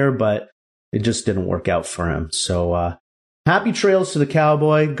win here, but it just didn't work out for him. So happy trails to the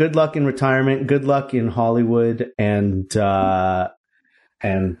Cowboy. Good luck in retirement. Good luck in Hollywood. And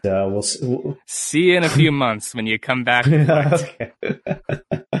we'll see you in a few months when you come back. Okay.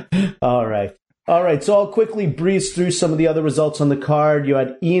 All right. So I'll quickly breeze through some of the other results on the card. You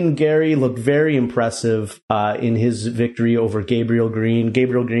had Ian Gary looked very impressive in his victory over Gabriel Green.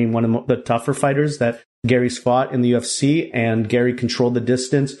 Gabriel Green, one of the tougher fighters that Gary's fought in the UFC, and Gary controlled the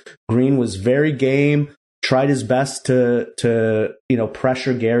distance. Green was very game. Tried his best to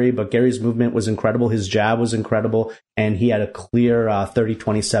pressure Gary, but Gary's movement was incredible. His jab was incredible, and he had a clear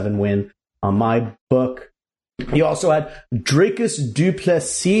 30-27 win on my book. You also had Dricus du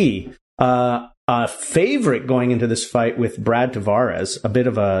Plessis, a favorite going into this fight with Brad Tavares. A bit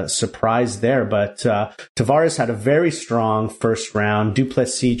of a surprise there, but Tavares had a very strong first round. Du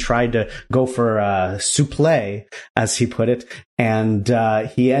Plessis tried to go for a souffle, as he put it, and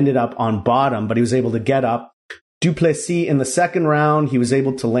he ended up on bottom, but he was able to get up. Du Plessis in the second round, he was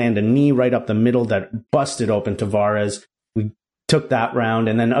able to land a knee right up the middle that busted open Tavares. We took that round,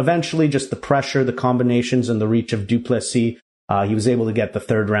 and then eventually just the pressure, the combinations, and the reach of Du Plessis, he was able to get the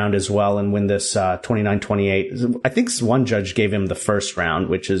third round as well and win this 29-28. I think one judge gave him the first round,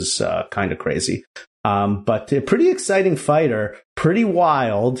 which is kind of crazy. But a pretty exciting fighter, pretty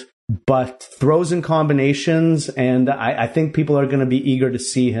wild, but throws in combinations, and I think people are going to be eager to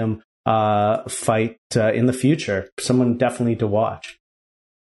see him fight in the future. Someone definitely to watch.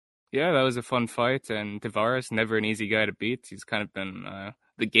 Yeah, that was a fun fight, and Tavares, never an easy guy to beat. He's kind of been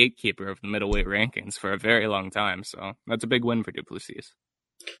the gatekeeper of the middleweight rankings for a very long time, so that's a big win for Du Plessis.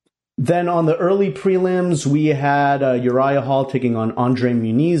 Then on the early prelims, we had Uriah Hall taking on Andre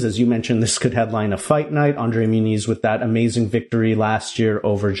Muniz. As you mentioned, this could headline a fight night. Andre Muniz with that amazing victory last year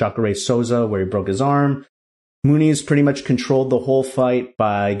over Jacare Souza, where he broke his arm. Muniz pretty much controlled the whole fight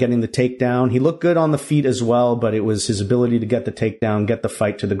by getting the takedown. He looked good on the feet as well, but it was his ability to get the takedown, get the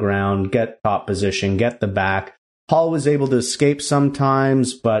fight to the ground, get top position, get the back. Hall was able to escape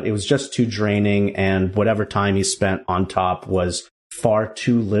sometimes, but it was just too draining, and whatever time he spent on top was far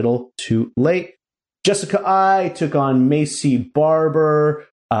too little, too late. Jessica Eye took on Macy Barber.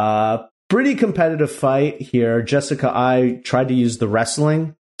 Pretty competitive fight here. Jessica Eye tried to use the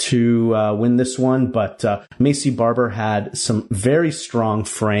wrestling to win this one, but Macy Barber had some very strong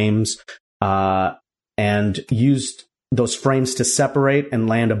frames and used those frames to separate and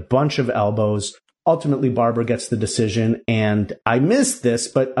land a bunch of elbows. Ultimately, Barber gets the decision, and I missed this,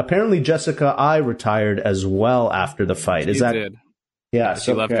 but apparently Jessica Eye retired as well after the fight. She did. Yeah,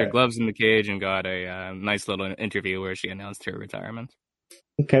 she left her gloves in the cage and got a nice little interview where she announced her retirement.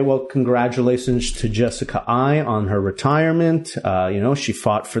 Okay, well, congratulations to Jessica Eye on her retirement. She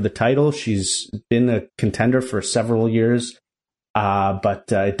fought for the title. She's been a contender for several years, but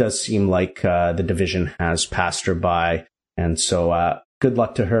it does seem like the division has passed her by. And so good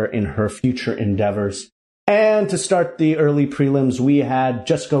luck to her in her future endeavors. And to start the early prelims, we had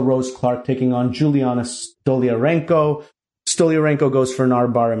Jessica Rose Clark taking on Juliana Stoliarenko. Stoliarenko goes for an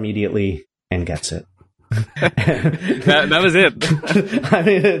armbar immediately and gets it. that was it. I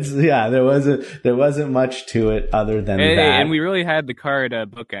mean, there wasn't much to it other than that. And we really had the card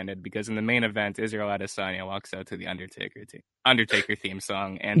bookended because in the main event, Israel Adesanya walks out to the Undertaker theme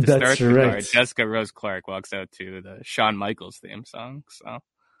song, and to start the card, Jessica Rose Clark walks out to the Shawn Michaels theme song. So.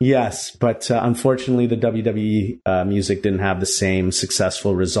 Yes, but unfortunately, the WWE music didn't have the same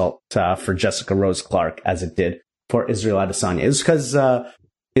successful result for Jessica Rose Clark as it did for Israel Adesanya. It's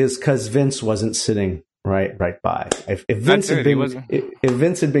because Vince wasn't sitting right by. If Vince had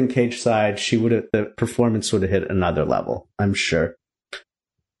been cage side, the performance would have hit another level, I'm sure.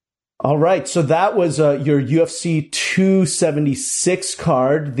 All right, so that was your UFC 276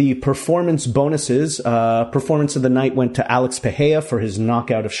 card. The performance bonuses. Performance of the night went to Alex Pereira for his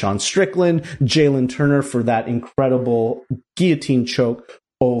knockout of Sean Strickland, Jalen Turner for that incredible guillotine choke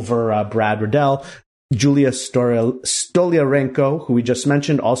over Brad Riddell. Julia Stoliarenko, who we just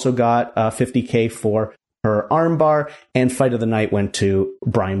mentioned, also got $50K for her armbar, and fight of the night went to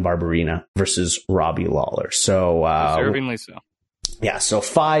Brian Barberina versus Robbie Lawler. So, deservingly so. Yeah, so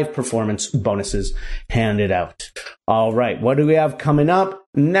 5 performance bonuses handed out. All right, what do we have coming up?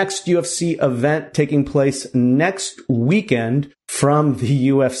 Next UFC event taking place next weekend from the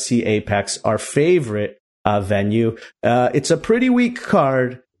UFC Apex, our favorite venue. It's a pretty weak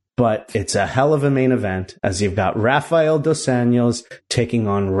card, but it's a hell of a main event, as you've got Rafael Dos Anjos taking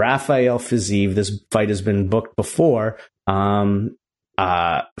on Rafael Fiziev. This fight has been booked before. Fiziev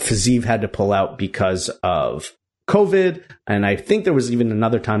had to pull out because of COVID, and I think there was even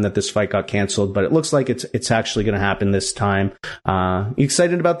another time that this fight got canceled, but it looks like it's actually going to happen this time. You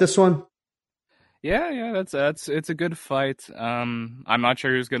excited about this one? Yeah, it's a good fight. I'm not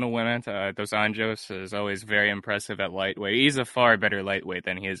sure who's going to win it. Dos Anjos is always very impressive at lightweight. He's a far better lightweight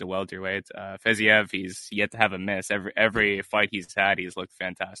than he is a welterweight. Fiziev, he's yet to have a miss. Every fight he's had, he's looked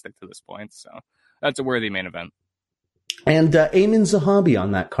fantastic to this point. So that's a worthy main event. And Amin Zahabi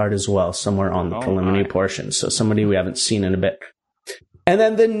on that card as well, somewhere on the preliminary portion. So somebody we haven't seen in a bit. And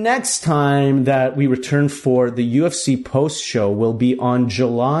then the next time that we return for the UFC post show will be on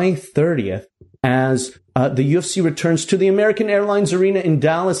July 30th, as the UFC returns to the American Airlines Arena in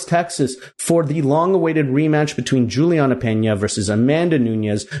Dallas, Texas, for the long-awaited rematch between Juliana Pena versus Amanda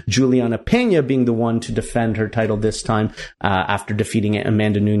Nunes. Juliana Pena being the one to defend her title this time after defeating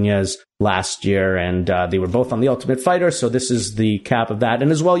Amanda Nunes last year, and they were both on The Ultimate Fighter, so this is the cap of that.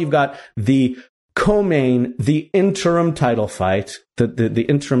 And as well, you've got the co-main, the interim title fight, the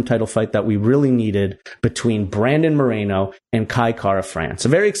interim title fight that we really needed between Brandon Moreno and Kai Kara France. A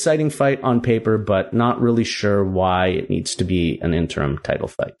very exciting fight on paper, but not really sure why it needs to be an interim title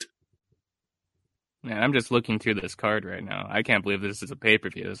fight. Man, I'm just looking through this card right now. I can't believe this is a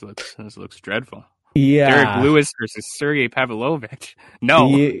pay-per-view. This looks dreadful. Yeah. Derek Lewis versus Sergey Pavlovich. No.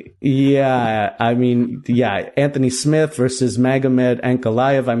 Yeah. I mean, Anthony Smith versus Magomed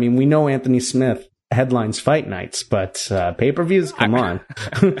Ankalaev. I mean, we know Anthony Smith headlines fight nights, but pay-per-views, come on.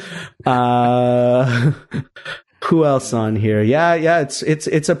 Who else on here? Yeah.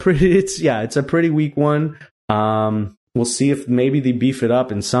 It's a pretty weak one. We'll see if maybe they beef it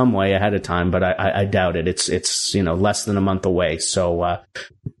up in some way ahead of time, but I doubt it. It's less than a month away. So,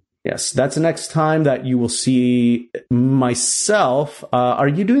 yes, that's the next time that you will see myself. Are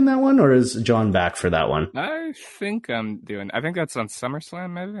you doing that one, or is John back for that one? I think that's on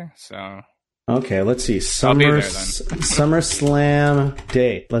SummerSlam, maybe. So okay, let's see. SummerSlam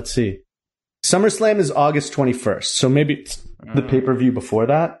date. Let's see. SummerSlam is August 21st, so maybe it's the pay-per-view before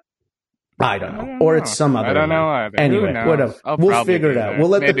that. I don't know. Or it's some other. I don't know either. Anyway, whatever. We'll figure it out. We'll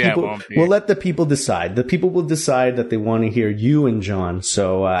let the people decide. The people will decide that they want to hear you and John.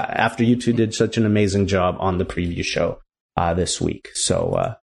 So after you two did such an amazing job on the preview show this week.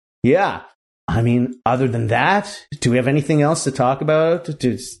 So yeah. I mean, other than that, do we have anything else to talk about?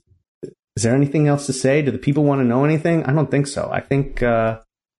 Is there anything else to say? Do the people want to know anything? I don't think so. I think we're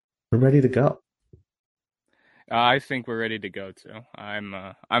ready to go. I think we're ready to go too. I'm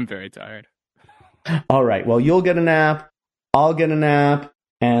very tired. All right. Well, you'll get a nap. I'll get a nap,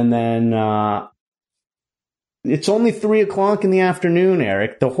 and then it's only 3:00 in the afternoon,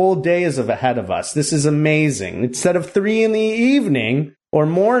 Eric. The whole day is ahead of us. This is amazing. Instead of 3 in the evening or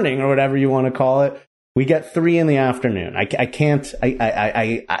morning or whatever you want to call it, we get 3 in the afternoon. I can't.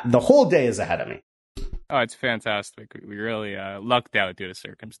 The whole day is ahead of me. Oh, it's fantastic. We really lucked out due to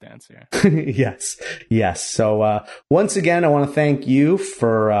circumstance here. Yes. So once again, I want to thank you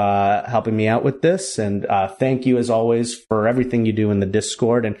for helping me out with this, and thank you as always for everything you do in the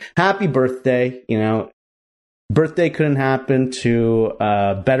Discord. And happy birthday! birthday couldn't happen to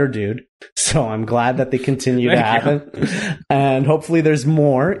a better dude. So I'm glad that they continue to happen. And hopefully there's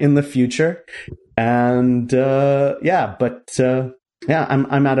more in the future. And I'm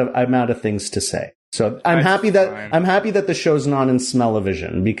out of things to say. So I'm happy that the show's not in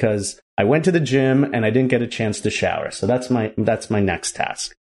smell-o-vision, because I went to the gym and I didn't get a chance to shower. So that's my next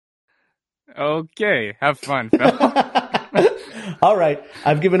task. Okay, have fun, Phil. All right,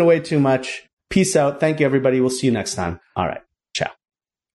 I've given away too much. Peace out. Thank you, everybody. We'll see you next time. All right.